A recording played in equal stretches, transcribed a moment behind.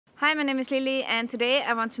Hi, my name is Lily and today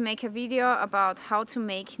I want to make a video about how to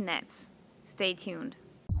make nets. Stay tuned.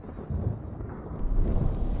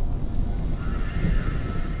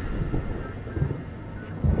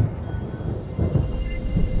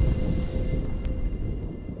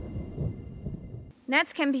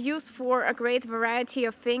 Nets can be used for a great variety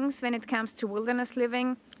of things when it comes to wilderness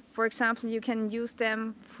living. For example, you can use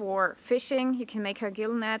them for fishing, you can make a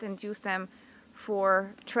gill net and use them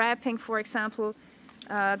for trapping, for example.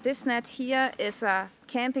 This net here is a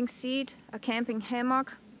camping seat, a camping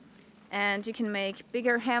hammock, and you can make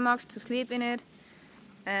bigger hammocks to sleep in it.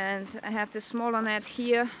 And I have this smaller net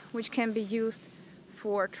here, which can be used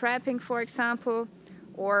for trapping, for example,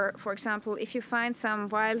 or for example, if you find some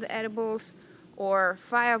wild edibles or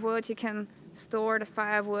firewood, you can store the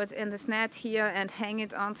firewood in this net here and hang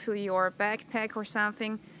it onto your backpack or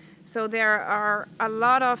something. So there are a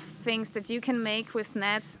lot of things that you can make with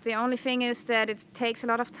nets. The only thing is that it takes a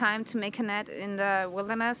lot of time to make a net in the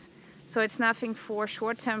wilderness. So it's nothing for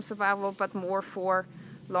short-term survival, but more for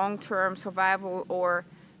long-term survival or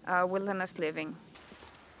wilderness living.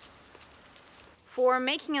 For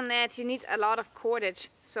making a net, you need a lot of cordage.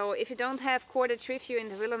 So if you don't have cordage with you in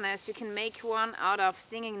the wilderness, you can make one out of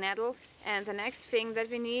stinging nettles. And the next thing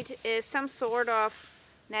that we need is some sort of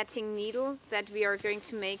netting needle that we are going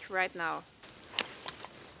to make right now.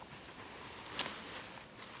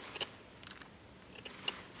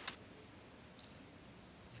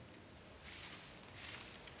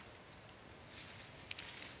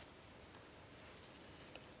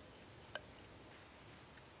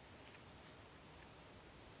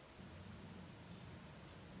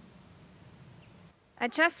 I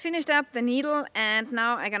just finished up the needle and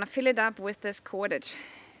now I'm gonna fill it up with this cordage.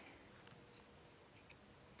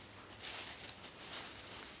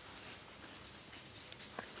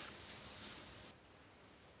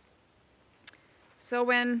 So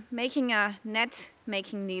when making a net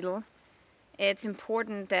making needle, it's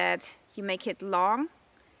important that you make it long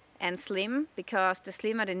and slim, because the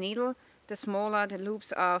slimmer the needle, the smaller the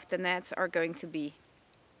loops of the nets are going to be.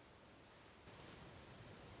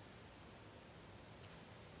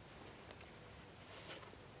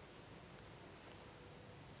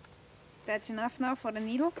 That's enough now for the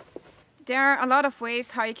needle. There are a lot of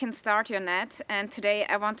ways how you can start your net, and today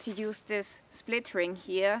I want to use this split ring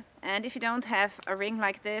here. And if you don't have a ring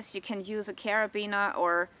like this, you can use a carabiner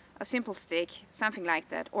or a simple stick, something like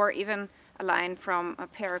that, or even a line from a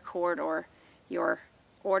paracord or your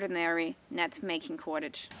ordinary net making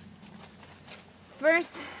cordage.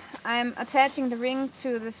 First, I'm attaching the ring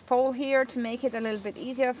to this pole here to make it a little bit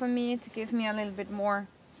easier for me, to give me a little bit more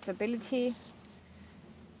stability.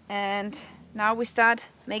 And now we start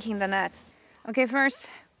making the net. Okay, first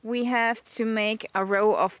we have to make a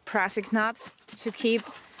row of prusik knots to keep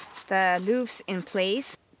the loops in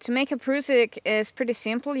place. To make a prusik is pretty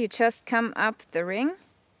simple. You just come up the ring,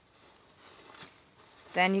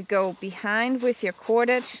 then you go behind with your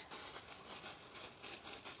cordage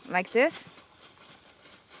like this,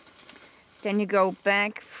 then you go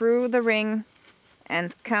back through the ring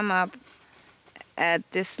and come up at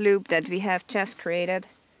this loop that we have just created.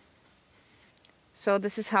 So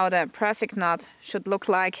this is how the prusik knot should look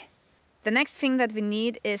like. The next thing that we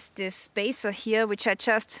need is this spacer here, which I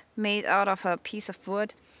just made out of a piece of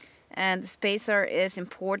wood. And the spacer is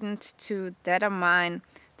important to determine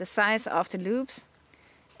the size of the loops.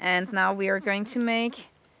 And now we are going to make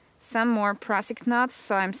some more prusik knots.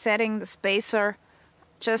 So I'm setting the spacer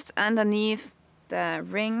just underneath the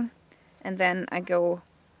ring, and then I go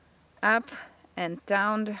up and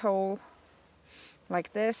down the hole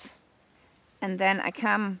like this. And then I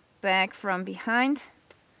come back from behind,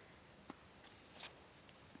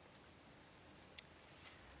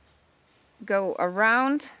 go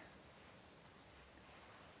around,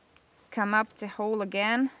 come up the hole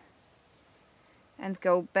again, and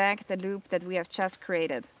go back the loop that we have just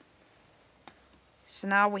created. So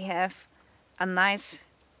now we have a nice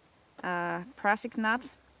prusik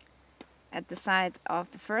knot at the side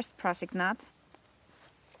of the first prusik knot.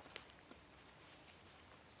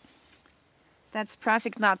 That's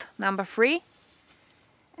prusik knot number 3.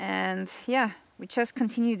 And yeah, we just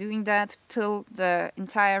continue doing that till the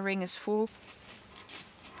entire ring is full.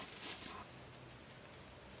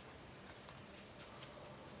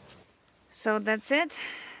 So that's it.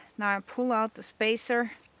 Now I pull out the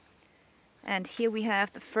spacer, and here we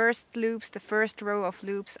have the first loops, the first row of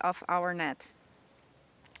loops of our net.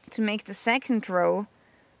 To make the second row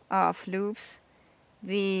of loops,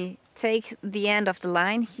 we take the end of the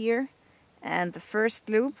line here and the first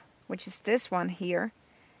loop, which is this one here,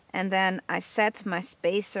 and then I set my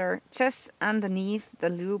spacer just underneath the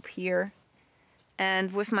loop here,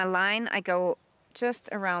 And with my line I go just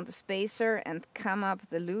around the spacer and come up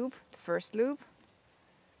the loop, the first loop.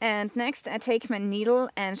 And next I take my needle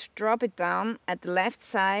and drop it down at the left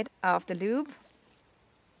side of the loop.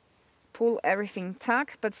 Pull everything taut,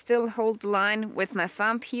 but still hold the line with my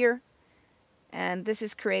thumb here. And this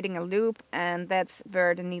is creating a loop, and that's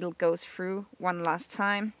where the needle goes through one last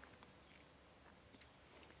time.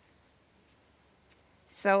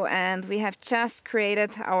 So, and we have just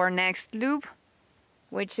created our next loop,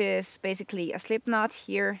 which is basically a slip knot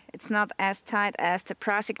here. It's not as tight as the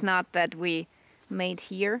prusik knot that we made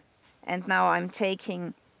here. And now I'm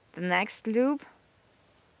taking the next loop,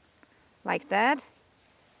 like that,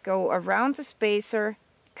 go around the spacer,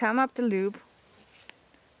 come up the loop,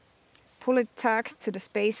 pull it taut to the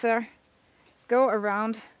spacer, go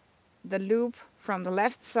around the loop from the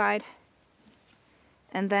left side,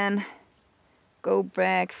 and then go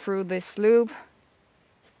back through this loop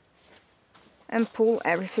and pull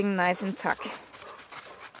everything nice and taut.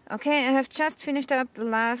 Okay, I have just finished up the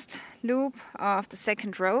last loop of the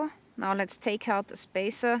second row. Now let's take out the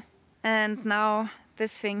spacer, and now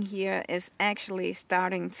this thing here is actually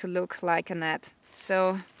starting to look like a net.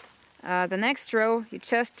 So the next row, you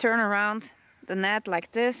just turn around the net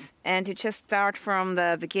like this, and you just start from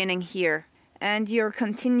the beginning here. And you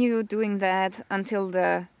continue doing that until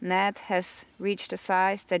the net has reached the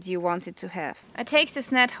size that you want it to have. I take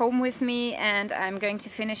this net home with me, and I'm going to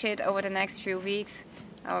finish it over the next few weeks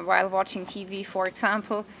while watching TV, for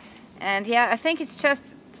example. And yeah, I think it's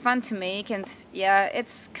just fun to make, and yeah,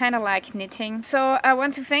 it's kind of like knitting. So I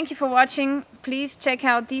want to thank you for watching. Please check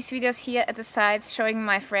out these videos here at the sides showing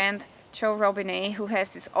my friend Joe Robinet, who has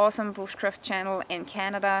this awesome bushcraft channel in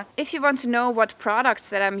Canada. If you want to know what products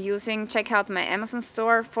that I'm using, check out my Amazon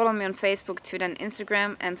store, follow me on Facebook, Twitter and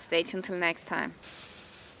Instagram, and stay tuned till next time.